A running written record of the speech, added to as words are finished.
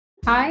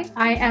Hi,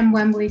 I am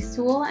Whembley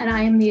Sewell, and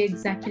I am the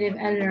executive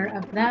editor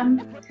of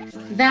Them.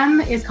 Them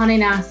is Condé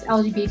Nast's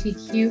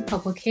LGBTQ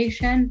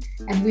publication,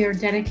 and we are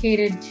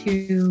dedicated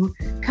to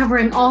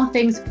covering all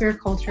things queer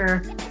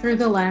culture through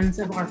the lens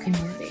of our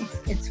community.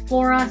 It's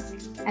for us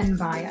and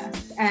by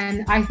us,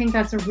 and I think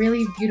that's a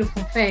really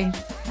beautiful thing.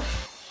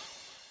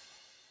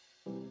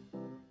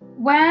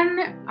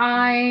 When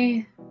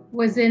I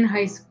was in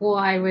high school,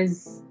 I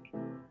was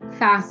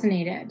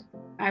fascinated.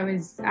 I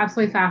was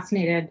absolutely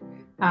fascinated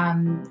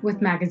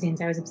with magazines.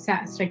 I was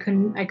obsessed. I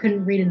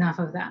couldn't read enough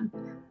of them.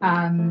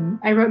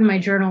 I wrote in my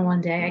journal one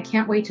day, I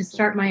can't wait to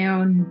start my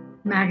own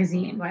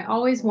magazine. I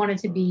always wanted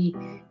to be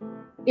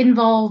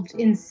involved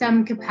in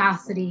some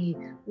capacity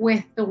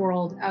with the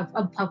world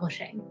of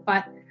publishing,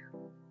 but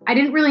I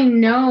didn't really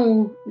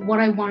know what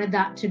I wanted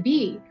that to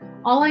be.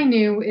 All I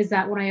knew is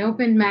that when I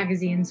opened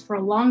magazines, for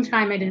a long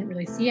time, I didn't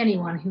really see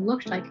anyone who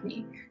looked like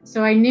me.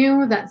 So I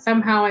knew that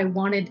somehow I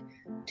wanted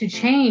to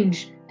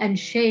change and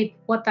shape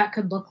what that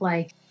could look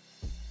like.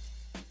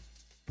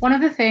 One of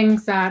the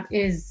things that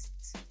is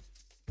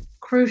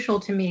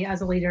crucial to me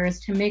as a leader is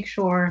to make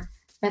sure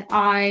that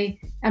I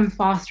am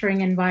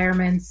fostering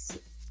environments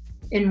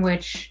in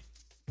which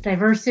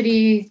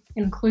diversity,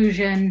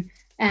 inclusion,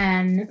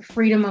 and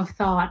freedom of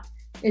thought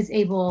is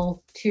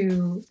able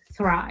to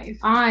thrive.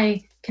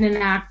 I can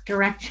enact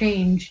direct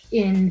change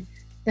in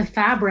the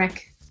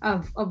fabric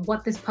of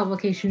what this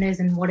publication is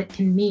and what it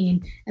can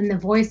mean, and the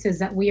voices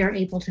that we are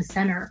able to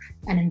center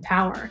and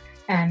empower.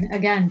 And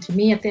again, to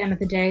me, at the end of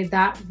the day,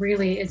 that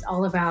really is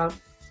all about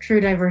true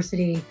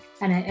diversity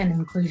and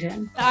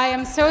inclusion. I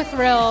am so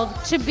thrilled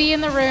to be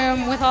in the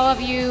room with all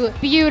of you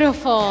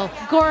beautiful,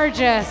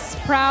 gorgeous,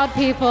 proud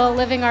people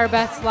living our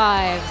best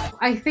lives.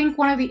 I think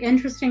one of the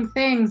interesting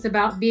things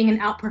about being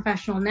an out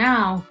professional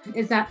now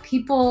is that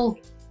people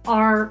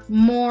are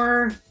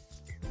more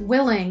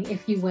willing,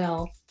 if you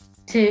will,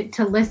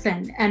 to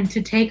listen and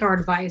to take our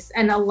advice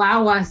and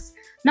allow us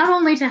not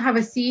only to have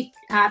a seat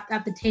at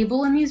the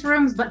table in these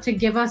rooms, but to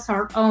give us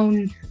our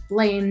own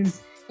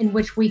lanes in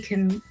which we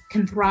can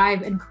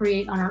thrive and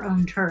create on our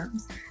own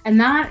terms. And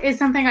that is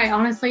something I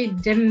honestly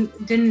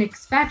didn't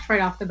expect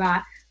right off the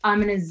bat,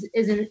 and is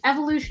an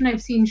evolution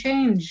I've seen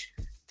change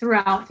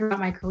throughout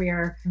my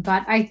career.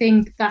 But I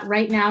think that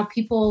right now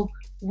people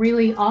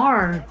really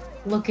are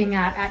looking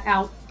at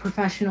out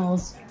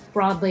professionals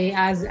broadly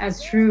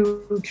as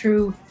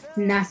true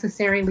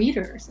necessary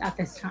leaders at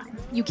this time.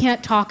 You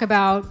can't talk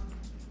about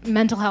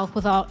mental health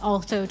without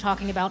also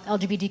talking about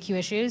LGBTQ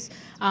issues,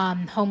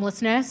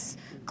 homelessness,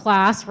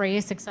 class,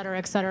 race, et cetera,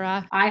 et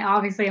cetera. I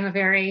obviously am a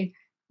very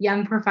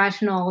young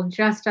professional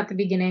just at the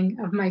beginning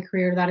of my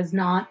career. That is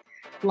not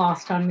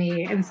lost on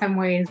me in some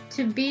ways.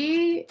 To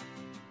be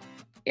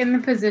in the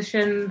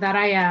position that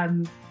I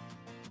am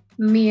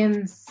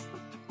means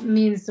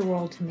the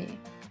world to me.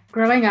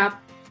 Growing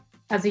up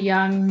as a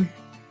young,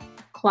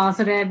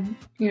 closeted,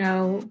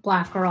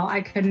 Black girl,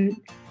 I couldn't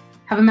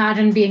have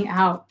imagined being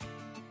out,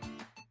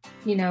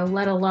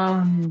 let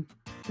alone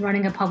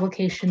running a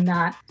publication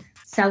that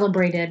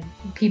celebrated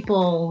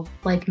people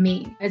like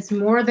me. It's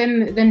more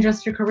than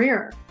just a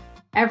career.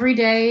 Every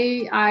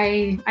day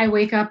I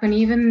wake up, and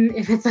even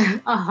if it's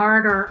a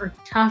hard or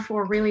tough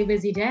or really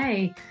busy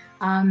day,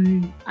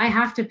 I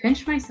have to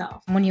pinch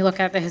myself. When you look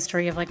at the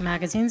history of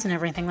magazines and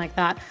everything like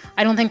that,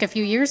 I don't think a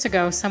few years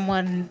ago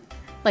someone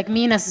like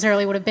me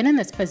necessarily would have been in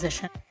this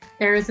position.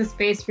 There is a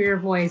space for your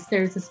voice.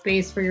 There's a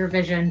space for your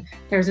vision.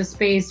 There's a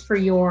space for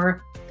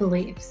your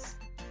beliefs.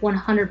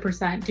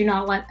 100%. Do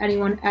not let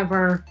anyone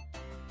ever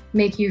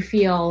make you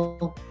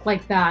feel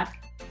like that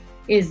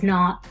is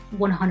not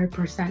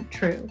 100%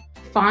 true.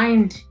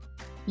 Find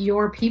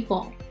your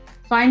people.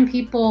 Find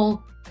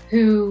people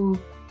who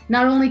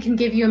not only can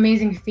give you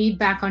amazing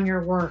feedback on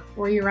your work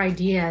or your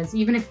ideas,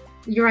 even if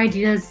your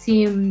ideas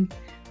seem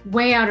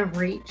way out of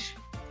reach.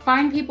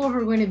 Find people who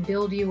are going to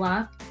build you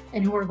up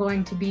and who are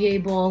going to be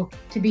able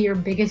to be your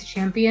biggest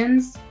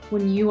champions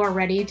when you are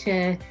ready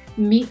to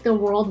meet the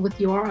world with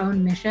your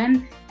own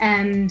mission,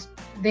 and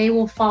they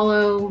will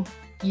follow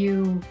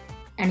you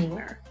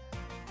anywhere.